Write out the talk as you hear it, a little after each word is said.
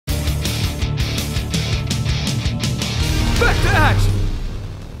action!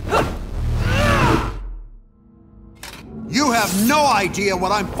 You have no idea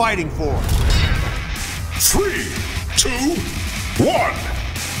what I'm fighting for! 3, 2, 1,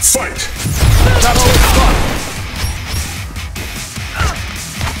 fight! Shadow strike!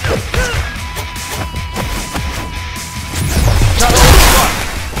 Shadow strike!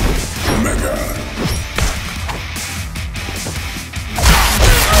 Mega!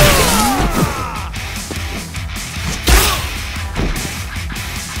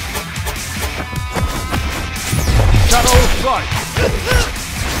 Shadow strike!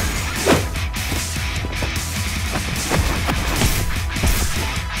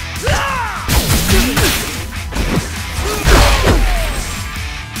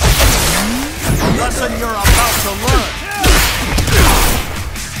 A lesson you're about to learn!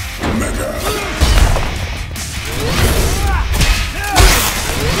 Mega!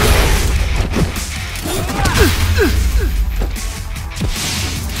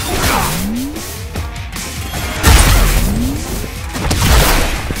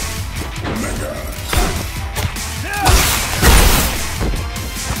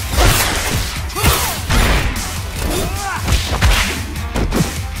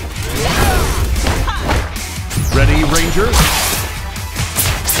 Ready, Rangers?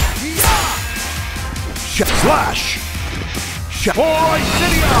 Flash! Alright,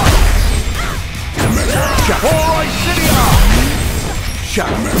 Cydia! Alright, Cydia!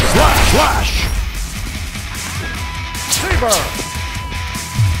 Flash! Saber!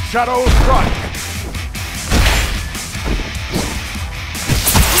 Shadow strike!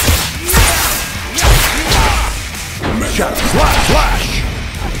 Flash!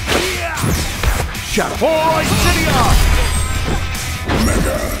 Shadow! Alright, Cydia!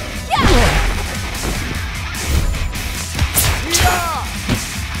 Mega!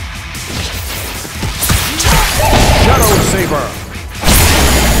 Shadow Saber!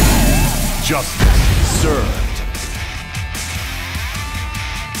 Justice served.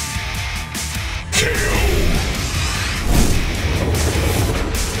 KO!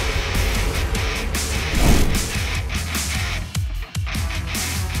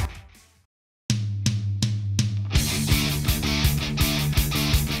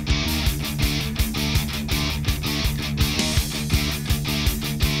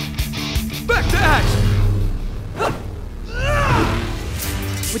 Back to action!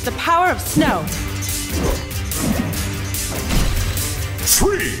 With the power of snow.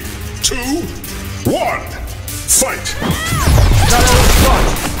 3, 2, 1, fight! Shadow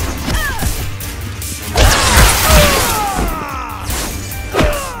strike!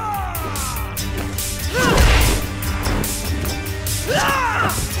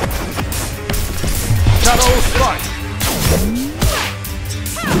 Shadow strike!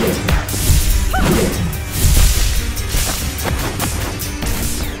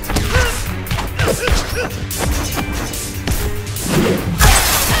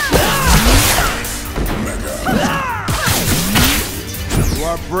 You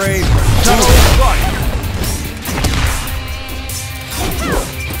are brave! Shadow strike!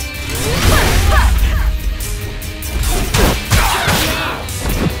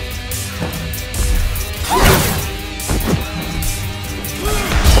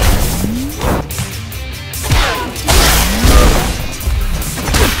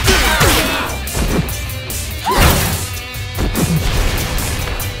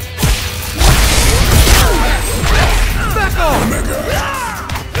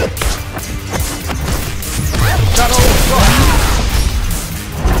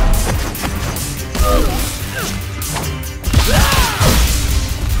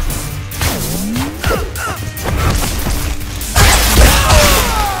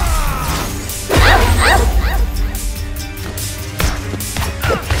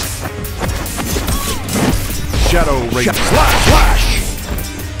 Shadow Ranger. Flash!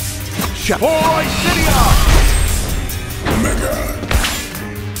 Alright, Cydia! Mega!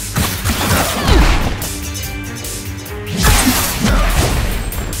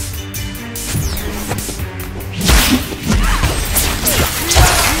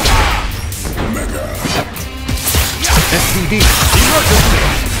 SPD! Emergency!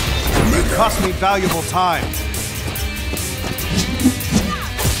 It cost me valuable time.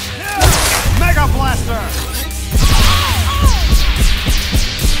 Mega Blaster!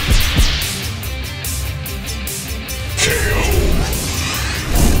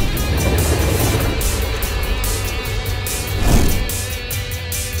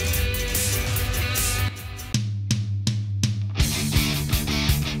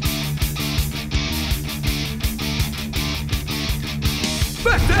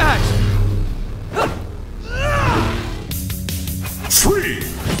 Back to action!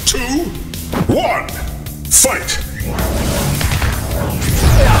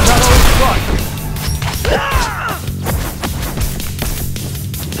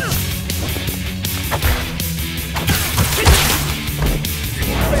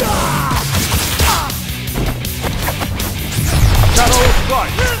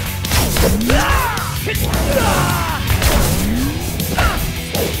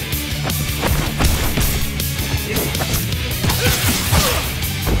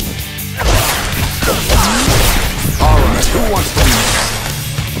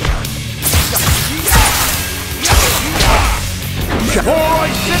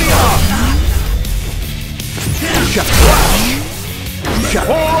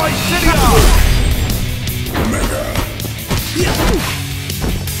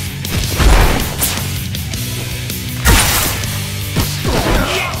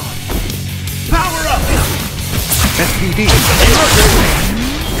 Power up! SPD.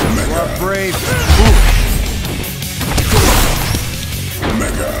 You are brave but foolish.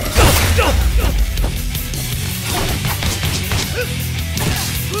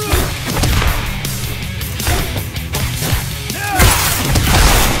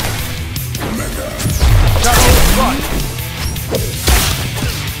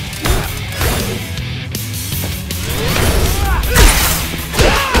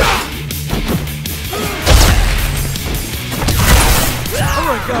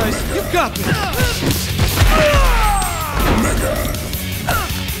 Alright guys, you've got this!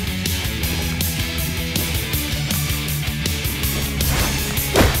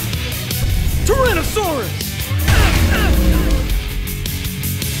 Tyrannosaurus!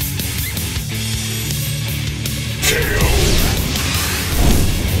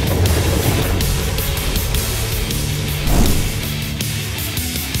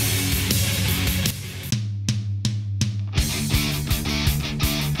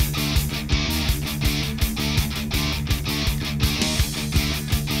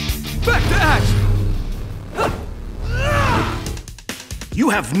 Back to action! You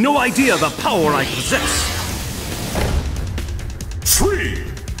have no idea the power I possess! 3,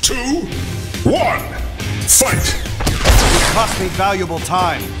 2, 1, fight! It cost me valuable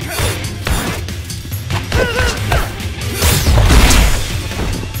time.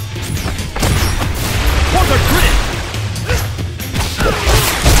 For the grid!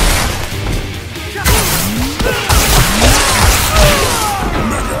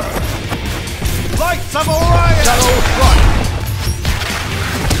 Lights of Orion! Shadow Front!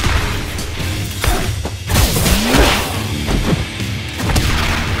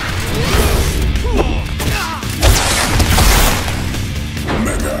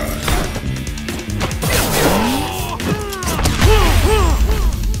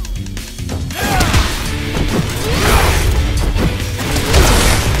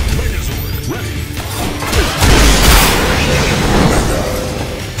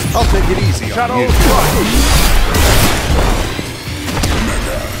 I'll take it easy Shadow on you. Front!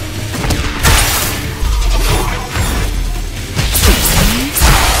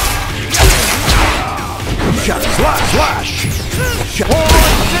 Shot slash! Shot!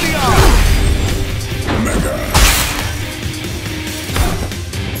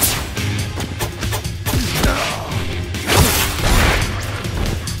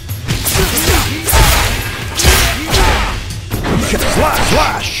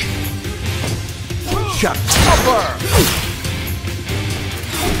 Slash! Shot upper!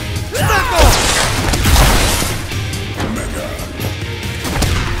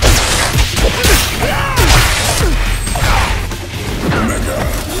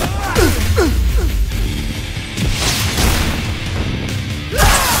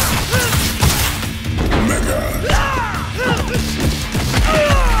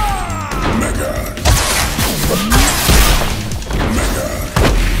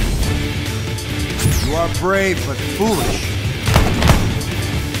 You are brave but foolish.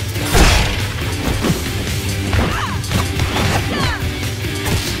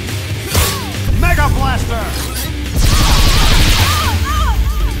 Mega Blaster!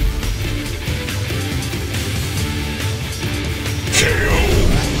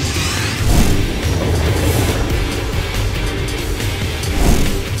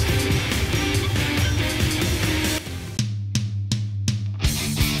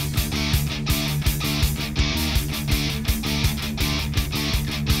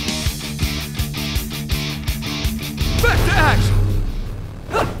 Back to action!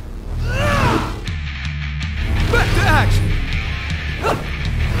 Back to action!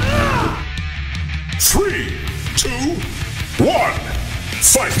 3, 2, 1,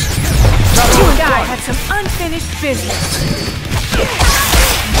 fight! You and I had some unfinished business.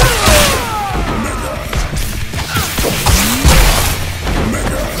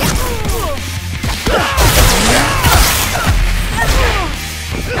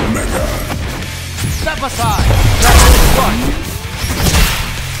 Step aside!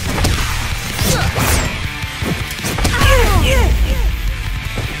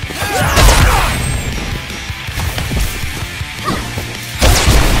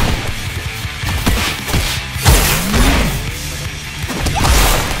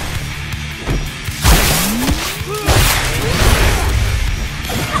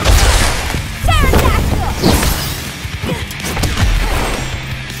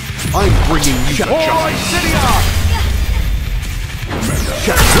 I'm bringing you to Boy, City up!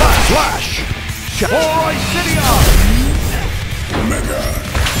 Flash! Boy, City up! Mega.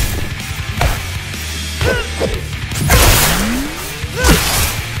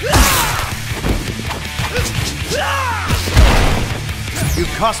 You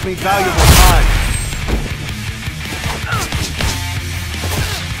cost me valuable time.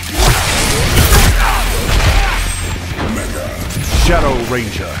 Shadow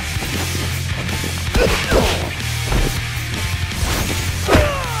Ranger.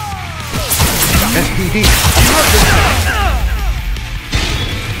 SPD.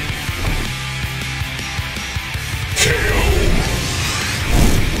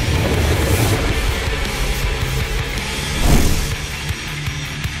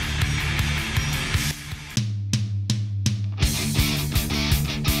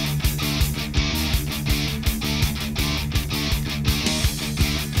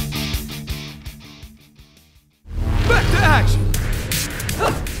 Back to action!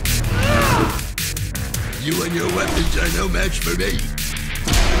 You and your weapons are no match for me.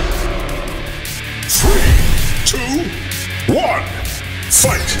 3, 2, 1,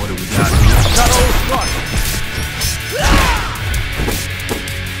 fight! What do we got? Shadow Strike!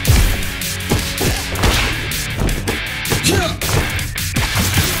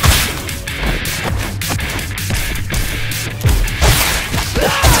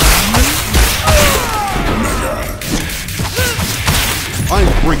 I'm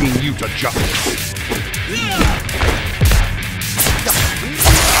bringing you to justice.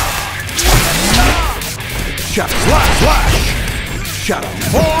 Shadow Flash! Shadow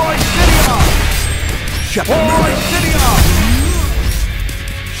Boy, City up! Shadow Boy, City up!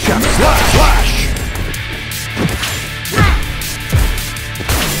 Shadow Flash!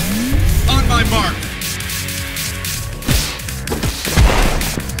 On my mark.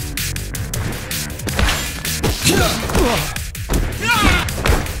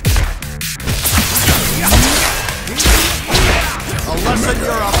 A lesson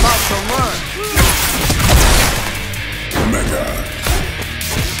you're about to learn. Mega.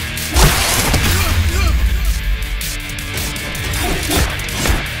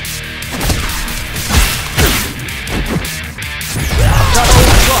 Shadow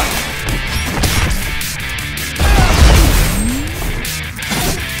Strike!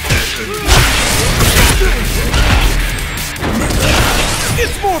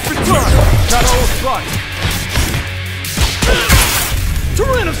 It's more return! Shadow Strike!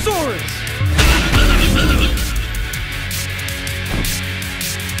 Tyrannosaurus!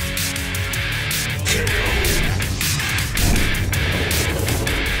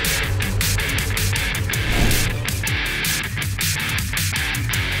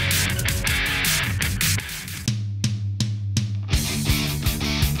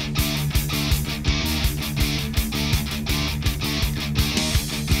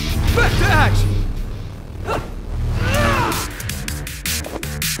 Back to action!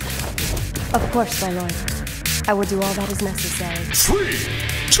 Of course, my lord. I will do all that is necessary. 3,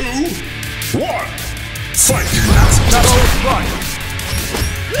 2, 1, fight! Shadow Strike!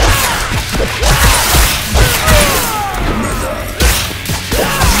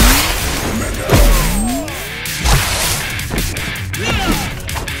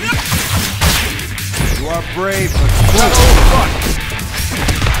 You are brave, but Shadow Strike!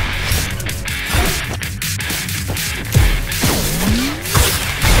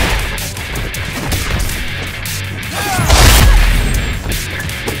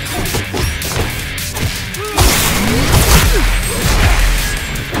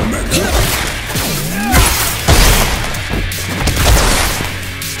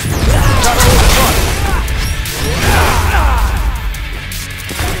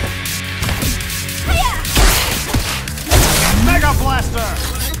 Mega Blaster!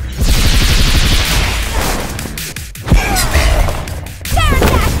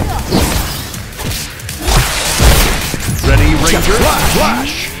 ready, Ranger.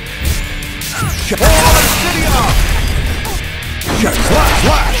 Flash! Boy, City up! Shadow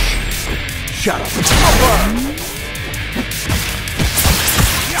Flash! Shadow Upper!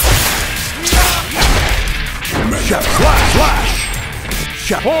 Shadow Flash!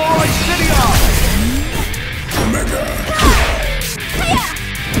 Shadow Boy, City up!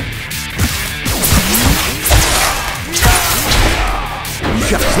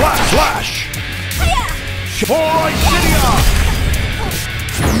 Shadow Flash! Boy, City up!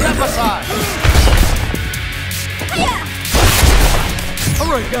 Step aside!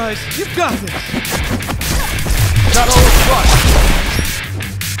 Alright guys, you've got this! Shadow Strike!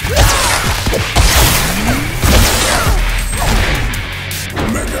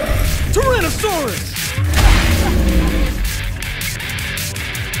 Mega. Tyrannosaurus!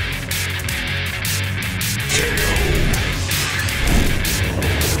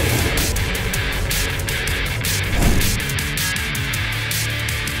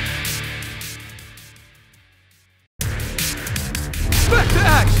 Back to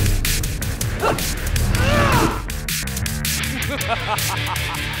action!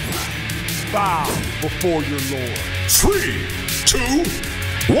 Bow before your lord. 3, 2,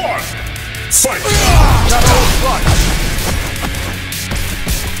 1, fight! Shadow Rush.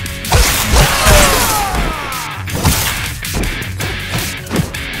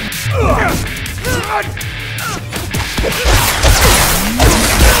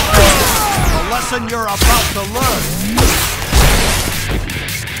 The lesson you're about to learn.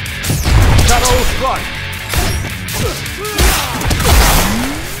 Shadow Rush.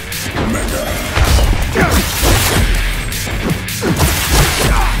 Mega.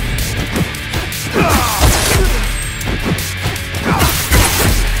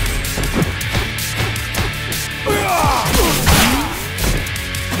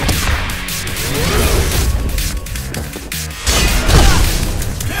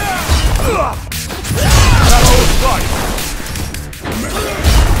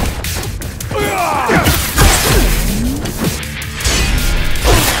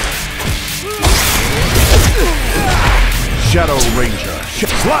 Shadow Ranger.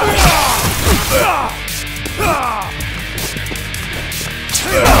 Slash.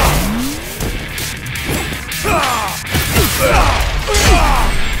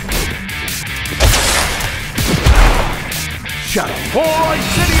 Shadow. Boy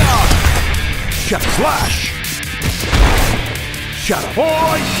Cidia. Shadow Slash. Shadow.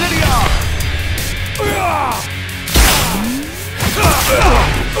 Boy Cidia.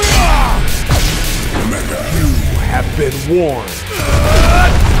 You have been warned.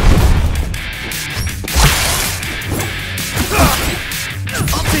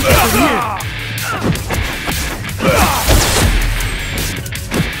 I'll take it from here!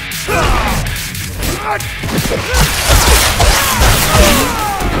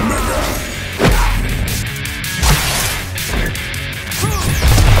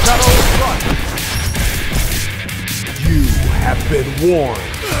 Shadow Rush. You have been warned.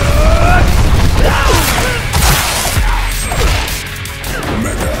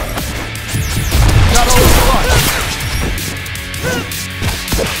 Mega. Shadow Rush.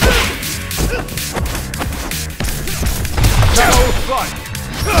 Shadow Rush.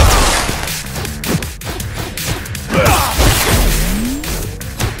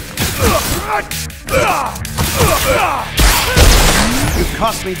 You've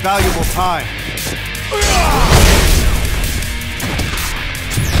cost me valuable time.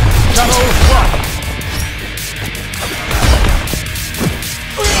 Shadow Rush.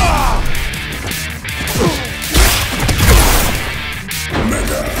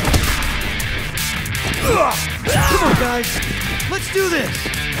 Mega. Come on, guys! Let's do this!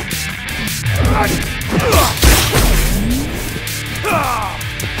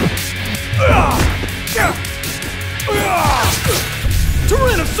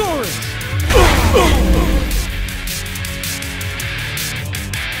 Tyrannosaurus!